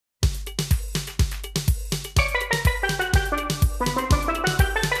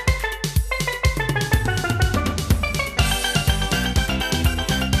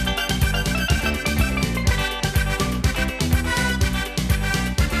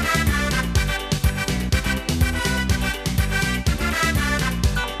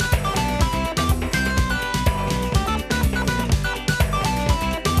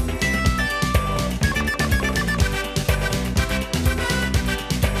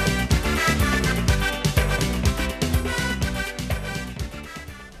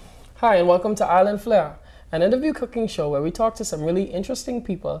Hi, and welcome to IslFlrSh4, an interview cooking show where we talk to some really interesting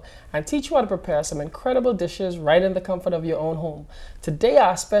people and teach you how to prepare some incredible dishes right in the comfort of your own home. Today,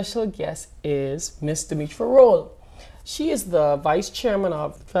 our special guest is Miss Demetra Roll. She is the Vice Chairman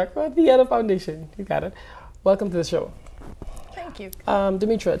of Track Road Theater Foundation. You got it. Welcome to the show. Thank you.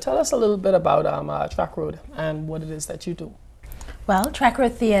 Demetra, tell us a little bit about Track Road and what it is that you do. Well, Track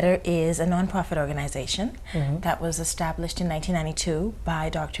Road Theater is a nonprofit organization that was established in 1992 by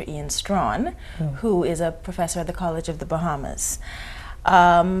Dr. Ian Strawn, who is a professor at the College of the Bahamas.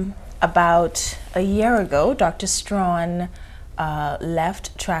 About a year ago, Dr. Strawn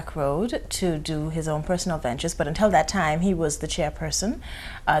left Track Road to do his own personal ventures, but until that time, he was the chairperson.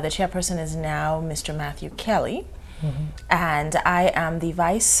 The chairperson is now Mr. Matthew Kelly, and I am the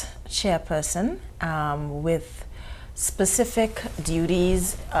vice chairperson with specific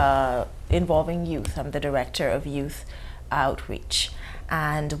duties involving youth. I'm the director of youth outreach.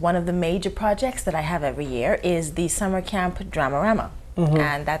 And one of the major projects that I have every year is the summer camp Dramarama.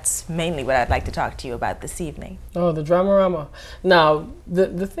 And that's mainly what I'd like to talk to you about this evening. Oh, the Dramarama. Now,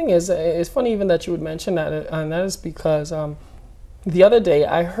 the thing is, it's funny even that you would mention that, and that is because the other day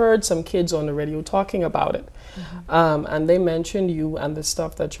I heard some kids on the radio talking about it. And they mentioned you and the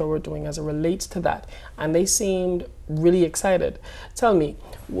stuff that you were doing as it relates to that, and they seemed really excited. Tell me,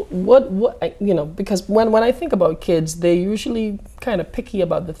 what you know, because when I think about kids, they're usually kind of picky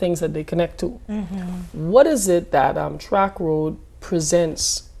about the things that they connect to. What is it that Track Road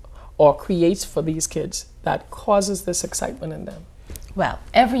presents or creates for these kids that causes this excitement in them? Well,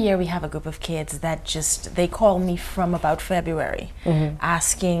 every year we have a group of kids that they call me from about February,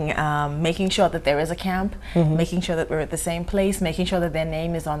 asking, making sure that there is a camp, making sure that we're at the same place, making sure that their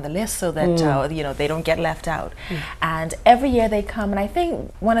name is on the list so that, you know, they don't get left out. And every year they come, and I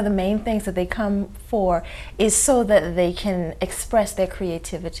think one of the main things that they come for is so that they can express their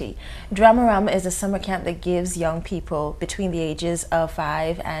creativity. Dramarama is a summer camp that gives young people between the ages of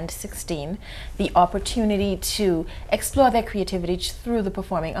 5 and 16 the opportunity to explore their creativity through the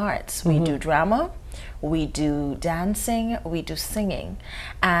performing arts. We do drama, we do dancing, we do singing.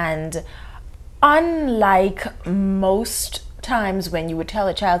 And unlike most times when you would tell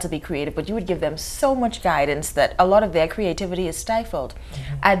a child to be creative, but you would give them so much guidance that a lot of their creativity is stifled.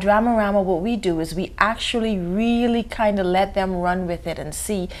 At Dramarama, what we do is we actually really kind of let them run with it and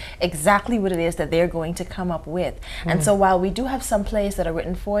see exactly what it is that they're going to come up with. And so while we do have some plays that are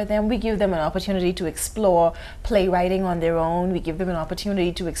written for them, we give them an opportunity to explore playwriting on their own. We give them an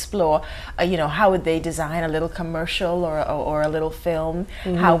opportunity to explore, you know, how would they design a little commercial or a little film?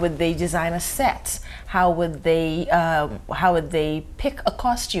 How would they design a set? How would they pick a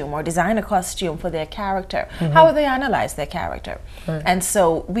costume or design a costume for their character? How would they analyze their character? And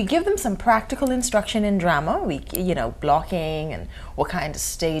so we give them some practical instruction in drama. We, you know, blocking and what kind of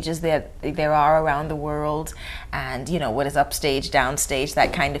stages there are around the world, and, you know, what is upstage, downstage,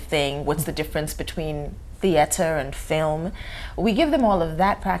 that kind of thing. What's the difference between theater and film? We give them all of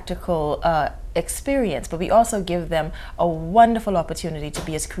that practical experience, but we also give them a wonderful opportunity to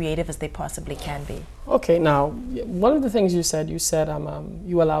be as creative as they possibly can be. Okay, now, one of the things you said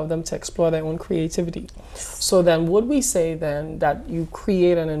you allow them to explore their own creativity. So then would we say then that you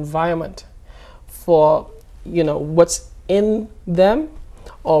create an environment for, you know, what's in them,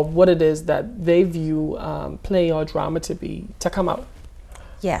 or what it is that they view play or drama to come out?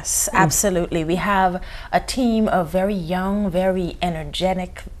 Yes, absolutely. We have a team of very young, very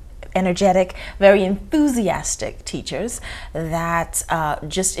energetic, very enthusiastic teachers that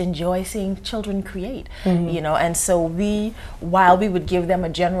just enjoy seeing children create. You know, and so while we would give them a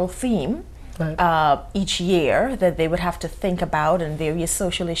general theme each year that they would have to think about, and various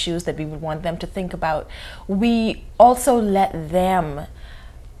social issues that we would want them to think about, we also let them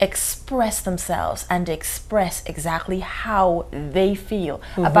express themselves and express exactly how they feel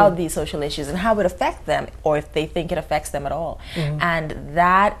about these social issues and how it affects them, or if they think it affects them at all. And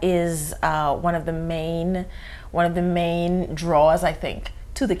that is one of the main draws, I think,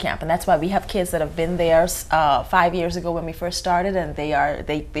 to the camp. And that's why we have kids that have been there 5 years ago when we first started, and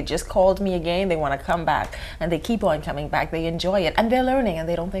they just called me again. They want to come back, and they keep on coming back. They enjoy it, and they're learning, and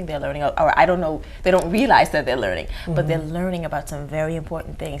they don't think they're learning, or I don't know, they don't realize that they're learning, but they're learning about some very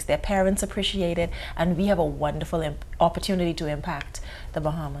important things. Their parents appreciate it, and we have a wonderful opportunity to impact the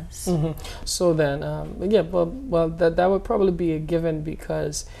Bahamas. So then, yeah, well, that would probably be a given,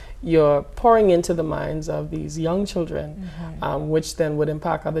 because you're pouring into the minds of these young children, which then would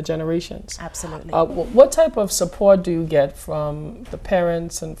impact other generations. Absolutely. What type of support do you get from the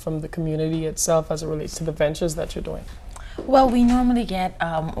parents and from the community itself as it relates to the ventures that you're doing? Well, we normally get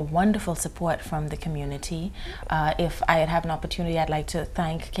wonderful support from the community. If I have an opportunity, I'd like to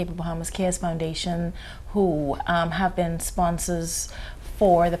thank Cape of Bahamas Cares Foundation, who have been sponsors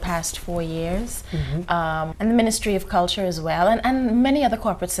for the past 4 years, and the Ministry of Culture as well, and many other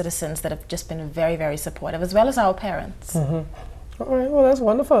corporate citizens that have just been very, very supportive, as well as our parents. All right, well, that's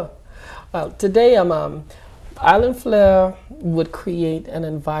wonderful. Well, today IslFlrSh would create an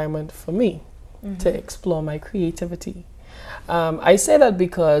environment for me to explore my creativity. I say that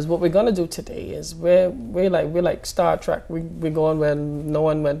because what we're gonna do today is we're like Star Trek. We're going where no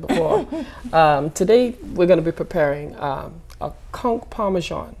one went before. Today we're gonna be preparing a conch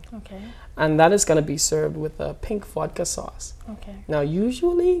parmesan. Okay. And that is gonna be served with a pink vodka sauce. Okay. Now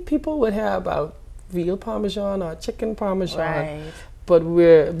usually people would have about veal parmesan or chicken parmesan. Right. But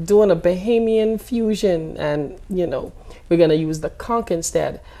we're doing a Bahamian fusion, and you know, we're gonna use the conch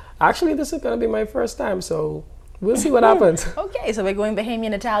instead. Actually, this is gonna be my first time, so we'll see what happens. Okay, so we're going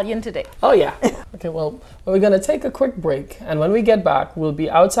Bahamian Italian today. Oh yeah. Okay, well, we're gonna take a quick break, and when we get back, we'll be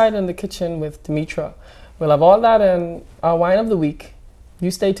outside in the kitchen with Demetra. We'll have all that and our wine of the week.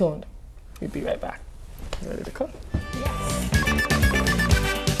 You stay tuned. We'll be right back. Ready to cook? Yes.